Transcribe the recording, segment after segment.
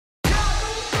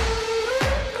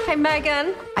Hi,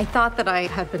 Megan. I thought that I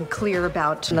had been clear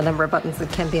about the number of buttons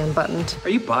that can be unbuttoned. Are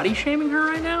you body shaming her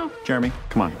right now? Jeremy,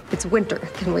 come on. It's winter.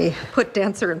 Can we put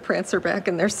Dancer and Prancer back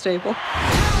in their stable?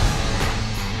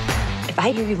 If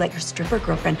I hear you let your stripper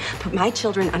girlfriend put my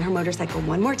children on her motorcycle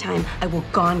one more time, I will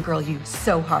Gone Girl you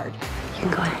so hard. You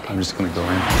can go ahead. I'm just gonna go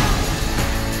in.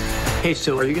 Hey,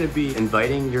 so are you gonna be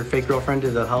inviting your fake girlfriend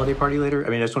to the holiday party later?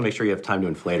 I mean, I just wanna make sure you have time to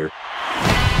inflate her.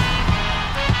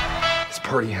 This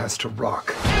party has to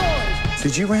rock.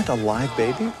 Did you rent a live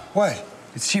baby? What?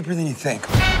 It's cheaper than you think.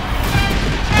 Let's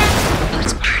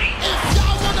party. If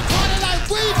y'all wanna party like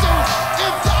we do,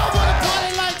 if y'all wanna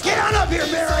party like... Get on up here,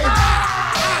 Mary!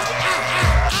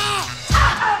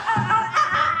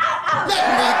 Let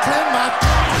me clear my...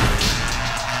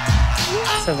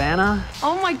 Savannah?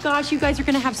 Oh my gosh, you guys are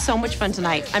gonna have so much fun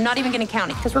tonight. I'm not even gonna count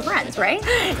it because we're friends, right?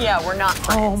 Yeah, we're not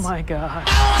friends. Oh my God.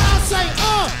 I say,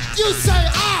 you say,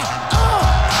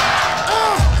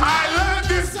 I love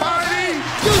this party.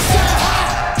 You say,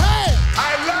 hey.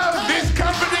 I love this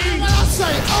company. When I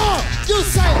say, you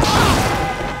say,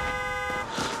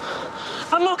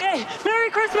 I'm okay.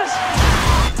 Merry Christmas.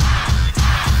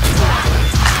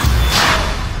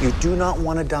 You do not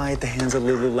want to die at the hands of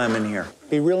Lululemon here.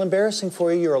 Be real embarrassing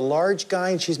for you. You're a large guy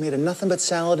and she's made of nothing but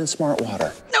salad and smart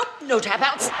water. Nope, no tap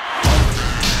outs.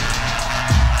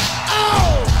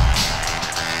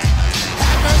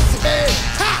 have mercy,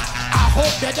 ha! I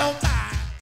hope they don't...